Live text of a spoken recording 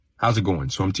How's it going?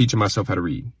 So I'm teaching myself how to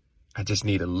read. I just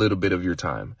need a little bit of your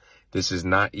time. This is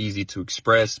not easy to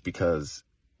express because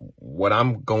what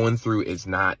I'm going through is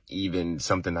not even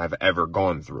something I've ever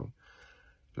gone through.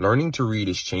 Learning to read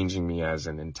is changing me as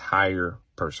an entire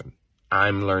person.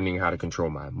 I'm learning how to control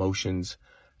my emotions.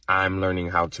 I'm learning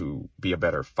how to be a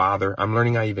better father. I'm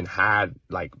learning I even had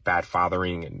like bad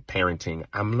fathering and parenting.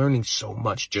 I'm learning so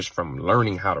much just from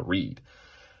learning how to read.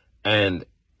 And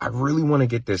I really want to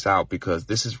get this out because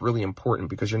this is really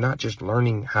important, because you're not just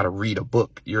learning how to read a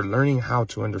book. You're learning how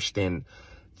to understand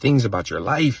things about your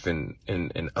life and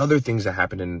other things that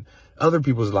happen in other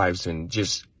people's lives, and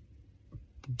just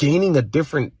gaining a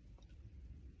different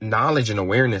knowledge and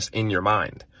awareness in your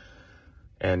mind.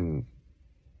 And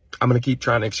I'm going to keep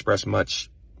trying to express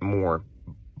much more,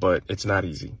 but it's not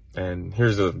easy. And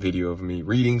here's a video of me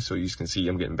reading so you can see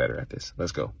I'm getting better at this.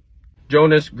 Let's go.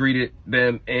 Jonas greeted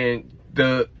them and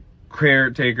the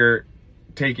caretaker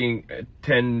taking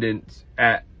attendance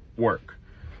at work.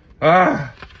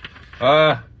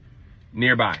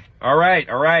 Nearby. All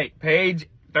right. Page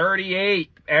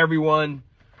 38, everyone.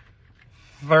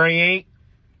 38.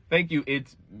 Thank you.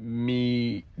 It's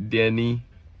me, Denny.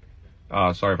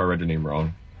 Sorry if I read your name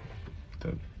wrong.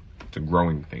 It's a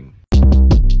growing thing.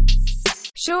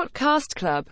 Short Cast Club.